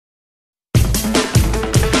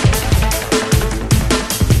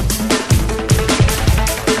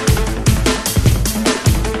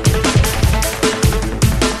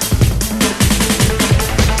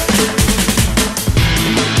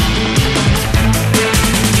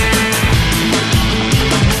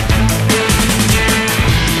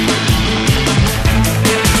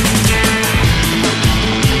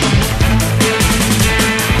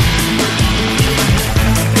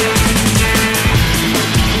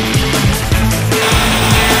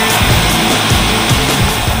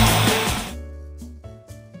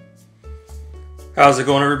How's it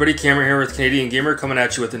going, everybody? Cameron here with Canadian Gamer, coming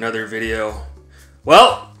at you with another video.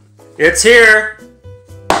 Well, it's here.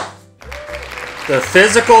 The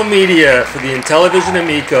physical media for the Intellivision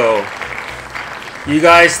Amico. You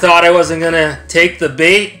guys thought I wasn't gonna take the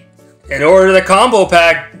bait and order the combo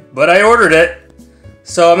pack, but I ordered it.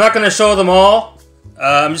 So I'm not gonna show them all.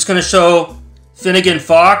 I'm just gonna show Finnegan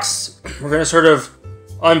Fox. We're gonna sort of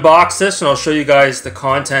unbox this and I'll show you guys the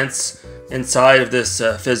contents inside of this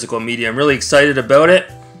physical media. I'm really excited about it.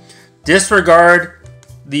 Disregard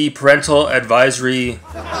the parental advisory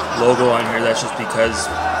logo on here. That's just because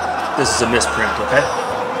this is a misprint, okay?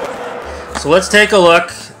 So let's take a look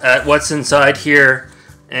at what's inside here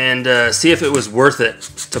and see if it was worth it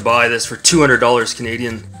to buy this for $200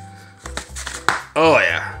 Canadian. Oh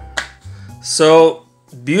yeah. So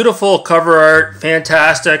beautiful cover art,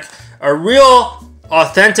 fantastic. A real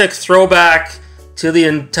authentic throwback to the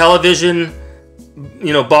Intellivision,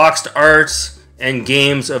 boxed art and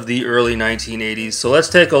games of the early 1980s. So let's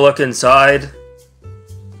take a look inside.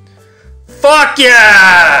 Fuck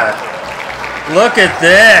yeah! Look at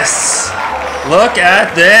this. Look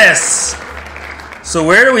at this. So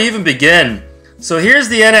where do we even begin? So here's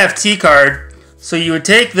the NFT card. So you would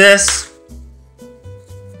take this.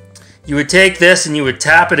 You would take this and you would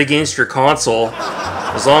tap it against your console,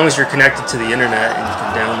 as long as you're connected to the internet, and you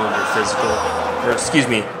can download your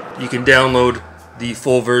you can download the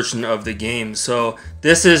full version of the game. So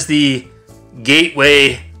this is the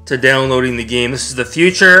gateway to downloading the game. This is the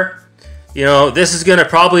future. This is gonna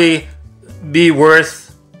probably be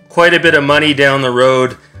worth quite a bit of money down the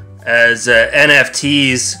road, as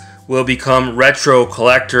NFTs will become retro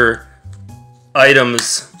collector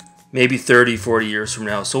items maybe 30, 40 years from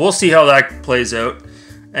now. So we'll see how that plays out.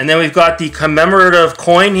 And then we've got the commemorative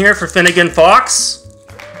coin here for Finnegan Fox.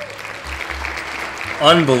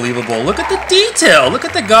 Unbelievable. Look at the detail. Look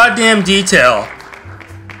at the goddamn detail.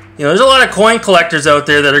 There's a lot of coin collectors out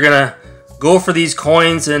there that are going to go for these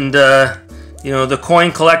coins, and, the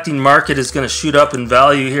coin collecting market is going to shoot up in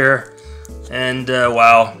value here. And,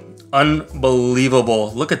 wow.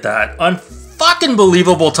 Unbelievable. Look at that. Unfucking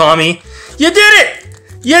believable, Tommy. You did it!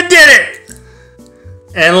 You did it!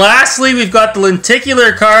 And lastly, we've got the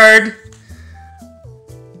lenticular card